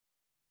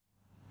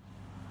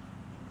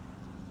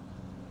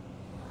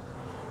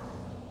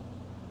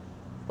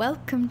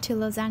Welcome to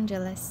Los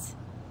Angeles,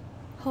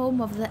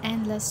 home of the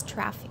endless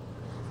traffic.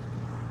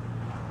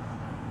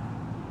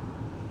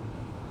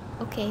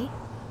 Okay,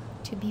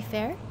 to be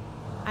fair,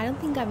 I don't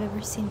think I've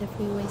ever seen the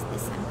freeways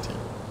this empty.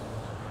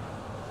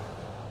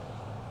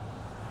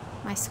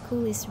 My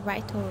school is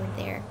right over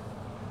there.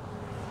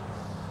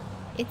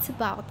 It's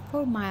about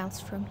 4 miles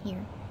from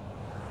here.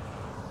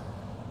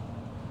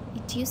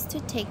 It used to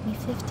take me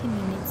 50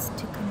 minutes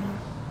to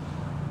commute.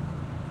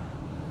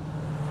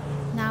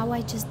 Now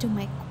I just do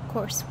my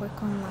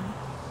coursework online.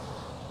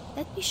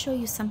 Let me show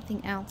you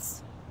something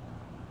else.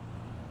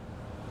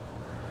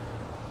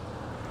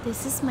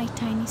 This is my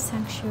tiny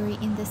sanctuary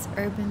in this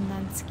urban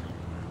landscape.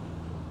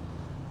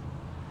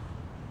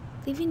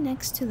 Living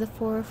next to the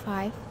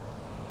 405,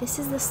 this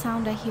is the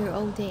sound I hear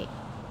all day.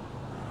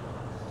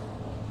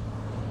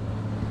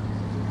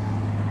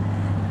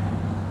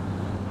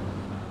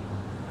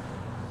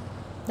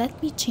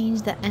 Let me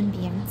change the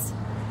ambience.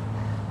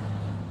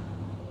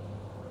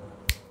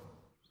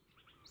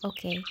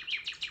 Okay,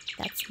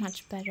 that's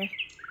much better.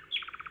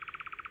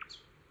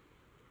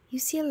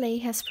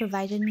 UCLA has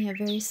provided me a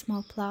very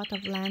small plot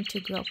of land to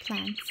grow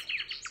plants.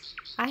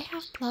 I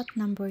have plot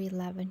number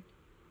 11.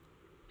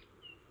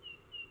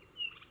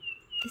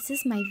 This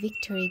is my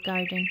victory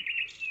garden.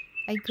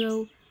 I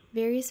grow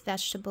various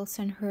vegetables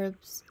and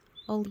herbs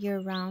all year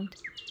round.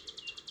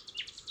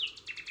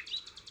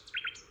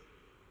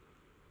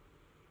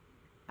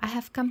 I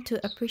have come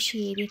to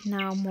appreciate it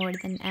now more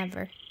than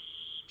ever.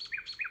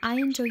 I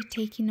enjoy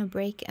taking a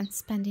break and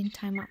spending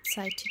time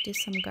outside to do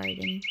some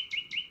gardening.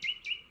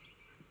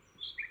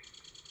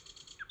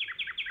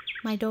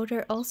 My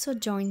daughter also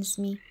joins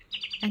me,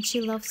 and she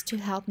loves to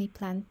help me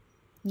plant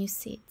new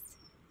seeds.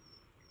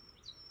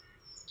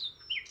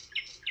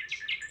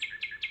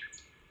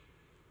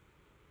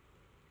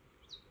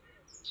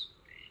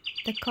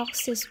 The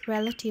cost is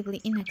relatively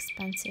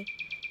inexpensive,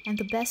 and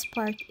the best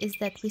part is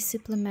that we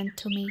supplement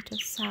tomato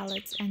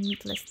salads and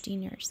meatless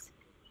dinners.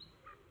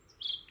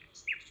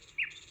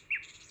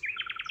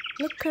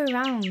 Look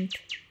around.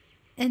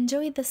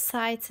 Enjoy the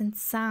sights and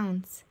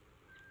sounds.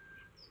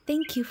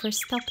 Thank you for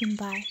stopping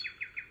by.